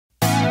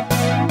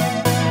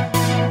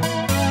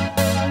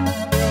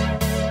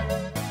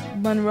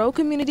Monroe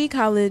Community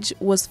College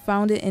was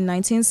founded in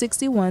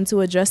 1961 to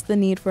address the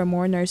need for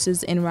more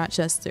nurses in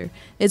Rochester.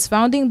 Its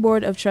founding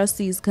board of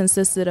trustees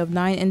consisted of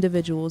 9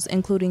 individuals,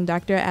 including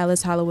Dr.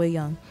 Alice Holloway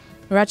Young,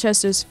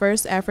 Rochester's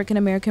first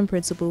African-American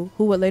principal,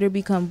 who would later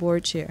become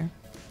board chair.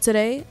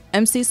 Today,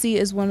 MCC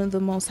is one of the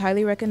most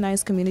highly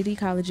recognized community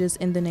colleges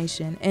in the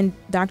nation, and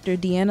Dr.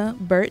 DeAnna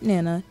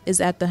Burt-Nanna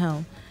is at the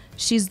helm.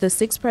 She's the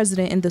 6th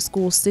president in the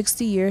school's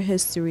 60-year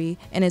history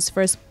and its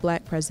first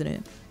Black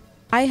president.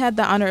 I had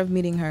the honor of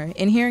meeting her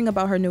and hearing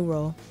about her new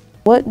role.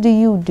 What do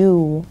you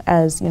do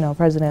as,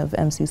 president of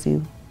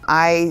MCC?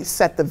 I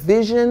set the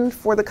vision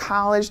for the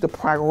college, the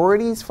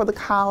priorities for the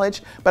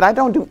college, but I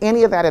don't do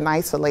any of that in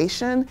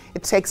isolation.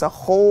 It takes a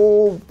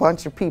whole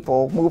bunch of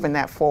people moving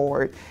that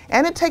forward.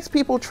 And it takes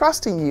people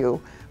trusting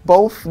you,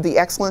 both the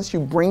excellence you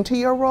bring to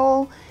your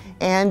role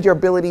and your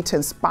ability to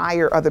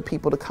inspire other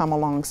people to come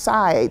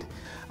alongside.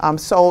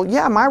 So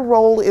yeah, my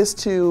role is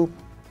to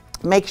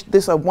make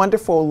this a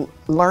wonderful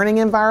learning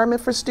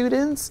environment for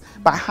students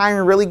by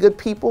hiring really good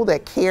people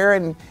that care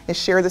and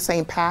share the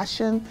same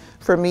passion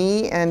for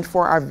me and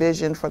for our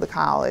vision for the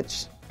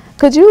college.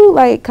 Could you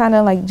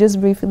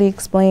just briefly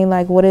explain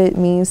what it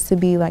means to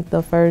be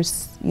the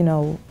first,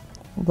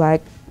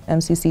 Black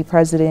MCC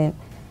president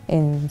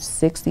in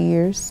 60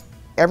 years?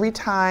 Every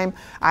time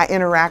I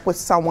interact with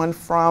someone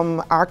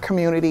from our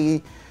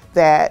community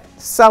that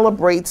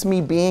celebrates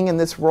me being in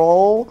this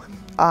role,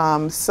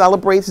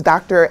 celebrates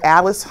Dr.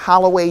 Alice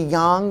Holloway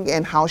Young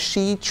and how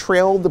she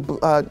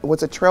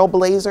was a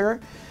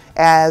trailblazer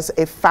as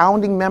a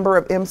founding member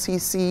of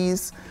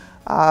MCC's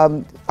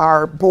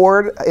our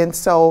board. And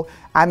so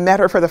I met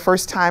her for the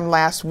first time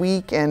last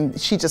week, and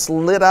she just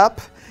lit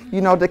up,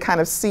 to kind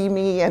of see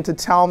me and to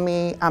tell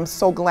me, I'm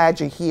so glad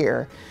you're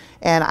here.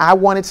 And I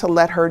wanted to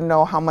let her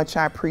know how much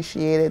I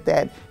appreciated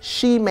that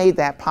she made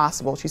that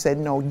possible. She said,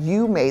 no,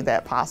 you made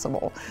that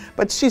possible.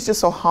 But she's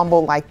just so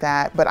humble like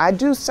that. But I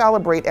do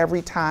celebrate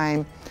every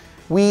time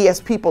we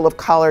as people of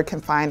color can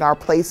find our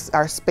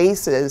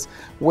spaces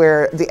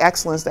where the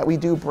excellence that we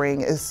do bring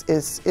is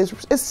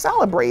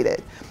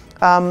celebrated.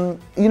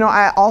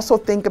 I also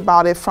think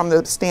about it from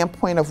the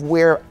standpoint of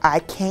where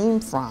I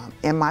came from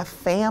and my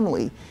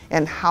family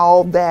and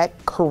how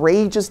that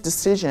courageous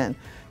decision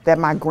that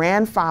my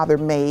grandfather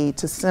made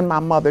to send my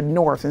mother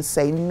north and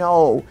say,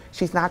 no,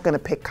 she's not going to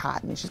pick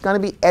cotton. She's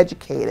going to be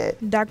educated.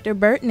 Dr.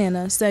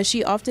 Burt-Nanna says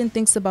she often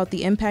thinks about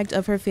the impact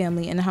of her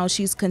family and how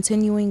she's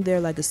continuing their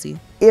legacy.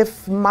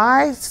 If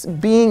my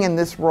being in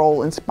this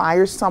role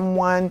inspires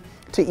someone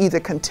to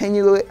either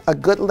continue a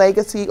good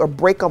legacy or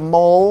break a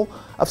mold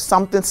of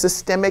something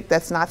systemic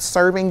that's not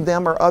serving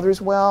them or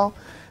others well,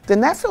 then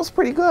that feels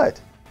pretty good.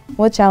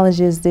 What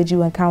challenges did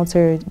you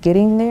encounter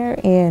getting there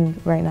and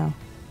right now?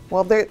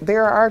 Well,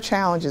 there are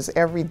challenges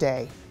every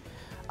day.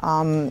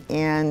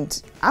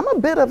 And I'm a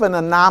bit of an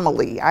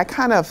anomaly. I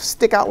kind of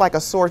stick out like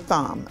a sore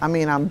thumb. I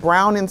mean, I'm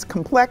brown in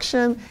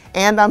complexion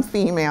and I'm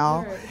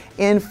female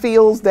in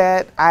fields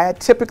that I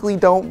typically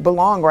don't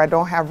belong or I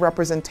don't have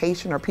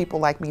representation or people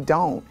like me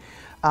don't.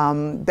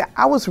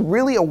 I was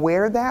really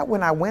aware of that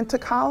when I went to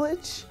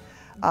college.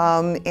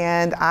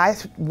 And I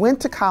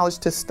went to college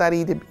to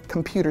study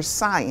computer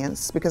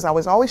science because I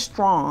was always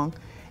strong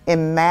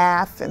in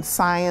math and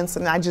science,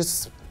 and I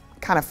just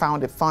kind of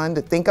found it fun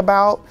to think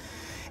about.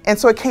 And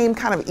so it came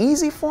kind of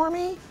easy for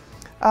me.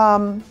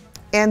 And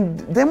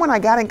then when I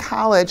got in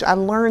college, I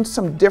learned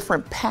some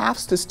different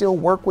paths to still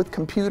work with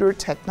computer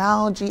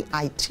technology,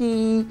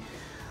 IT.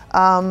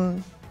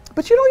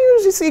 But you don't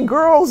usually see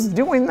girls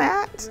doing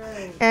that.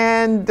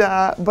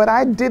 Right. But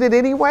I did it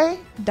anyway.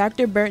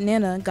 Dr.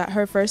 Burt-Nanna got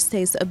her first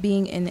taste of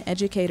being an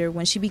educator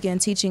when she began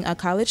teaching a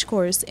college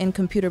course in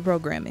computer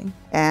programming.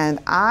 And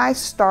I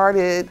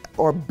started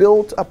or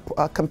built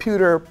a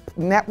computer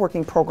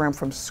networking program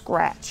from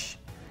scratch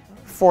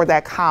for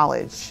that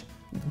college.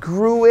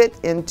 Grew it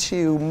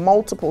into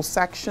multiple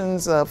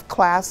sections of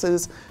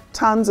classes,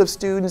 tons of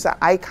students, an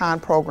icon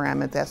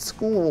program at that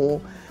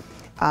school.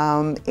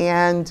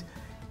 And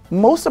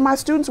most of my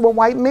students were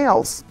white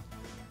males.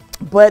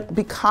 But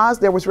because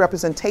there was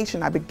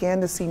representation, I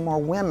began to see more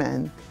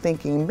women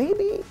thinking,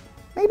 maybe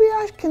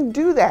I can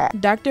do that.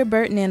 Dr.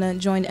 Burt-Nanna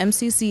joined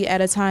MCC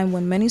at a time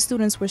when many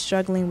students were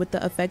struggling with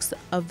the effects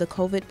of the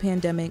COVID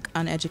pandemic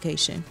on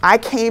education. I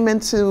came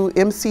into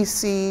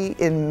MCC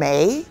in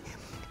May,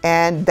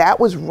 and that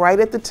was right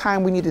at the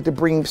time we needed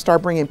to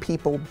start bringing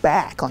people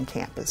back on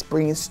campus,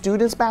 bringing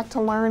students back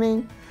to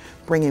learning,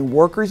 bringing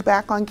workers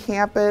back on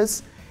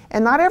campus,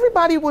 and not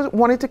everybody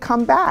wanted to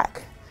come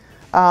back.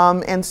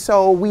 And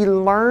so we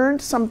learned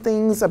some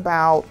things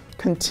about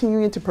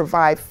continuing to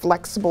provide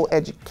flexible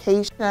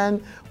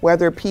education,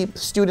 whether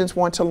students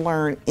want to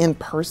learn in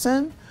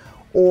person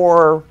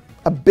or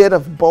a bit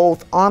of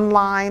both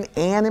online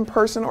and in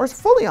person or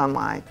fully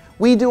online.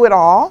 We do it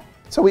all,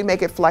 so we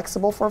make it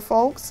flexible for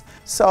folks.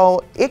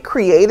 So it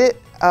created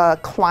a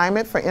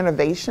climate for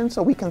innovation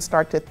so we can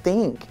start to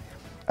think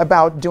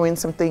about doing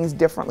some things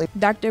differently.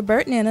 Dr.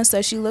 Burt-Nanna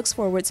says she looks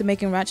forward to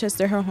making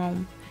Rochester her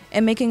home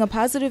and making a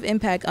positive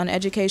impact on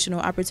educational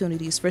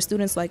opportunities for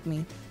students like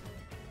me.